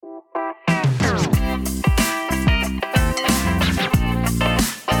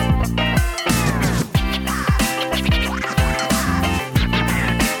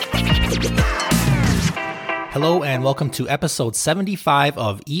and welcome to episode 75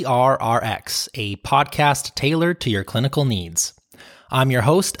 of ERRX, a podcast tailored to your clinical needs. I'm your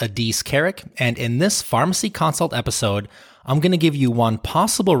host, Adis Carrick, and in this pharmacy consult episode, I'm going to give you one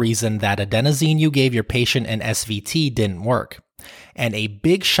possible reason that adenosine you gave your patient in SVT didn't work. And a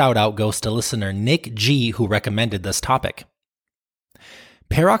big shout out goes to listener Nick G, who recommended this topic.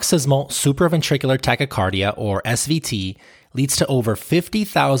 Paroxysmal supraventricular tachycardia, or SVT, leads to over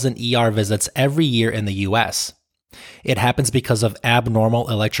 50,000 ER visits every year in the US. It happens because of abnormal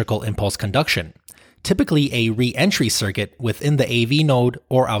electrical impulse conduction, typically a re-entry circuit within the AV node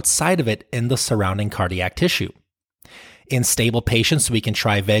or outside of it in the surrounding cardiac tissue. In stable patients, we can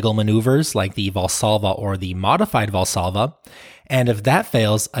try vagal maneuvers like the Valsalva or the modified Valsalva, and if that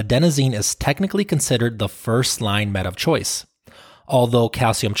fails, adenosine is technically considered the first-line med of choice. Although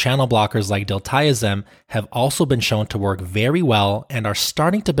calcium channel blockers like diltiazem have also been shown to work very well and are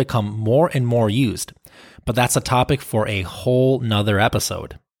starting to become more and more used, but that's a topic for a whole nother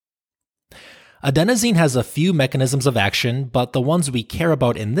episode. Adenosine has a few mechanisms of action, but the ones we care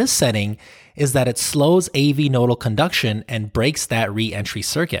about in this setting is that it slows AV nodal conduction and breaks that re-entry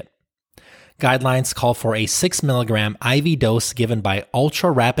circuit. Guidelines call for a 6 mg IV dose given by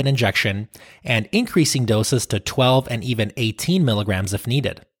ultra-rapid injection and increasing doses to 12 and even 18 mg if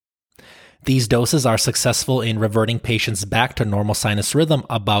needed. These doses are successful in reverting patients back to normal sinus rhythm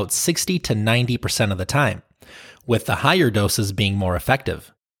about 60 to 90% of the time, with the higher doses being more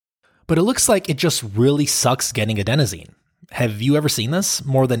effective. But it looks like it just really sucks getting adenosine. Have you ever seen this?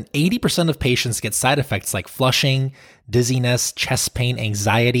 More than 80% of patients get side effects like flushing, dizziness, chest pain,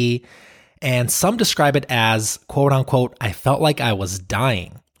 anxiety, and some describe it as, quote unquote, I felt like I was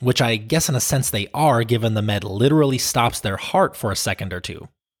dying, which I guess in a sense they are given the med literally stops their heart for a second or two.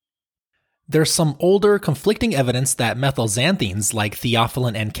 There's some older conflicting evidence that methylxanthines like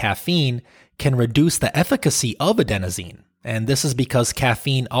theophylline and caffeine can reduce the efficacy of adenosine, and this is because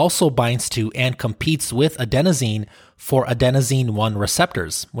caffeine also binds to and competes with adenosine for adenosine 1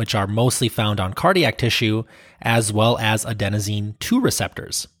 receptors, which are mostly found on cardiac tissue, as well as adenosine 2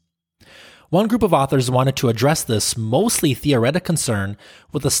 receptors. One group of authors wanted to address this mostly theoretic concern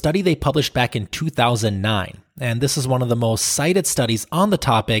with a study they published back in 2009, and this is one of the most cited studies on the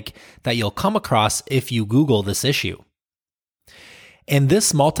topic that you'll come across if you Google this issue. In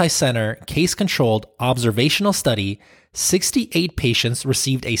this multi-center, case-controlled observational study, 68 patients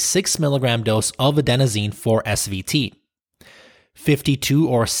received a 6 mg dose of adenosine for SVT. 52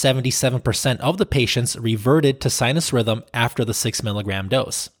 or 77% of the patients reverted to sinus rhythm after the 6 mg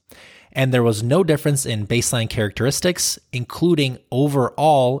dose. And there was no difference in baseline characteristics, including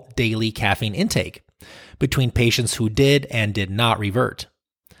overall daily caffeine intake, between patients who did and did not revert.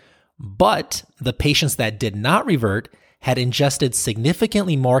 But the patients that did not revert had ingested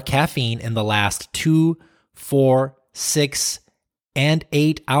significantly more caffeine in the last 2, 4, 6, and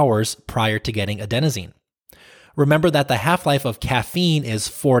 8 hours prior to getting adenosine. Remember that the half-life of caffeine is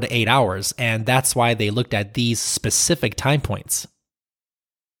 4 to 8 hours, and that's why they looked at these specific time points.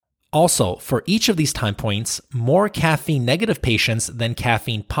 Also, for each of these time points, more caffeine-negative patients than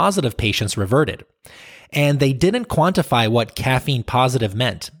caffeine-positive patients reverted. And they didn't quantify what caffeine-positive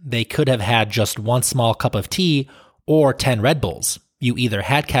meant. They could have had just 1 small cup of tea or 10 Red Bulls. You either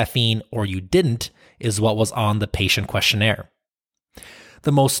had caffeine or you didn't, is what was on the patient questionnaire.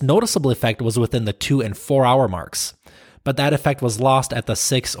 The most noticeable effect was within the 2 and 4 hour marks, but that effect was lost at the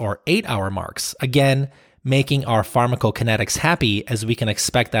 6 or 8 hour marks. Again, making our pharmacokinetics happy, as we can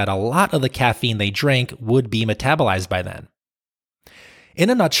expect that a lot of the caffeine they drank would be metabolized by then. In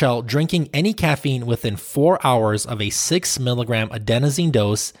a nutshell, drinking any caffeine within 4 hours of a 6 mg adenosine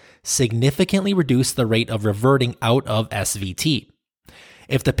dose significantly reduced the rate of reverting out of SVT.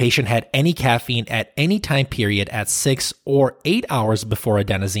 If the patient had any caffeine at any time period at 6 or 8 hours before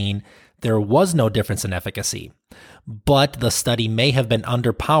adenosine, there was no difference in efficacy. But the study may have been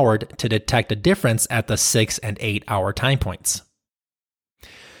underpowered to detect a difference at the 6 and 8 hour time points.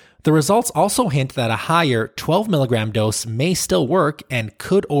 The results also hint that a higher 12 mg dose may still work and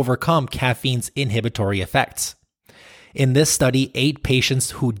could overcome caffeine's inhibitory effects. In this study, 8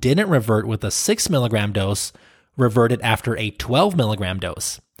 patients who didn't revert with a 6 mg dose reverted after a 12 mg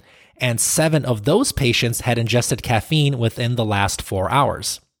dose, and 7 of those patients had ingested caffeine within the last 4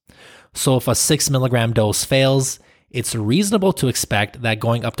 hours. So if a 6 mg dose fails, it's reasonable to expect that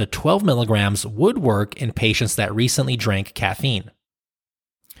going up to 12 mg would work in patients that recently drank caffeine.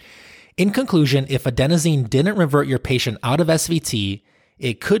 In conclusion, if adenosine didn't revert your patient out of SVT,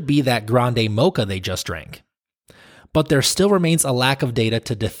 it could be that grande mocha they just drank. But there still remains a lack of data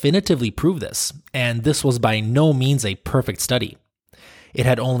to definitively prove this, and this was by no means a perfect study. It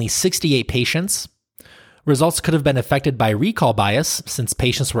had only 68 patients. Results could have been affected by recall bias, since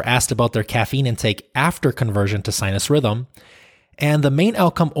patients were asked about their caffeine intake after conversion to sinus rhythm, and the main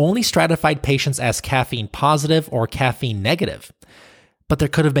outcome only stratified patients as caffeine positive or caffeine negative. But there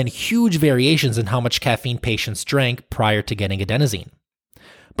could have been huge variations in how much caffeine patients drank prior to getting adenosine.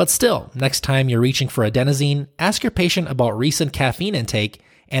 But still, next time you're reaching for adenosine, ask your patient about recent caffeine intake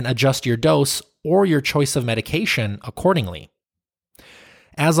and adjust your dose or your choice of medication accordingly.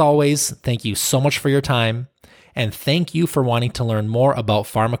 As always, thank you so much for your time, and thank you for wanting to learn more about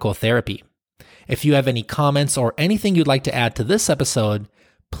pharmacotherapy. If you have any comments or anything you'd like to add to this episode,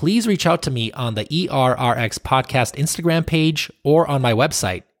 please reach out to me on the ERRX Podcast Instagram page or on my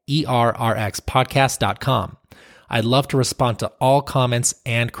website, errxpodcast.com. I'd love to respond to all comments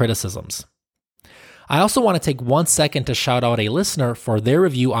and criticisms. I also want to take 1 second to shout out a listener for their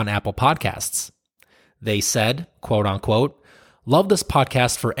review on Apple Podcasts. They said, quote unquote, "Love this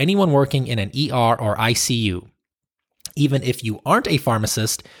podcast for anyone working in an ER or ICU. Even if you aren't a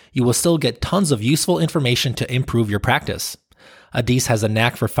pharmacist, you will still get tons of useful information to improve your practice. Adis has a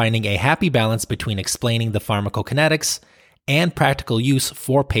knack for finding a happy balance between explaining the pharmacokinetics and practical use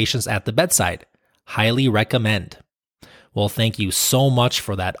for patients at the bedside. Highly recommend." Well, thank you so much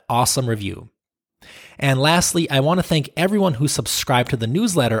for that awesome review. And lastly, I want to thank everyone who subscribed to the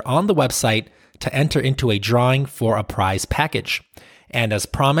newsletter on the website to enter into a drawing for a prize package. And as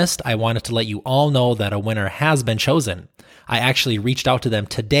promised, I wanted to let you all know that a winner has been chosen. I actually reached out to them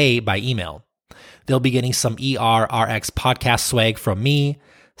today by email. They'll be getting some ERRX podcast swag from me,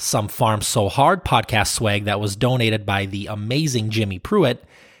 some Farm So Hard podcast swag that was donated by the amazing Jimmy Pruitt,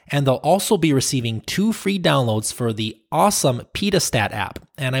 and they'll also be receiving 2 free downloads for the awesome Petastat app.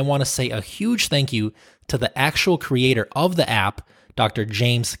 And I want to say a huge thank you to the actual creator of the app, Dr.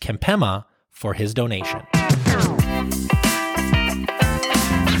 James Kempema, for his donation.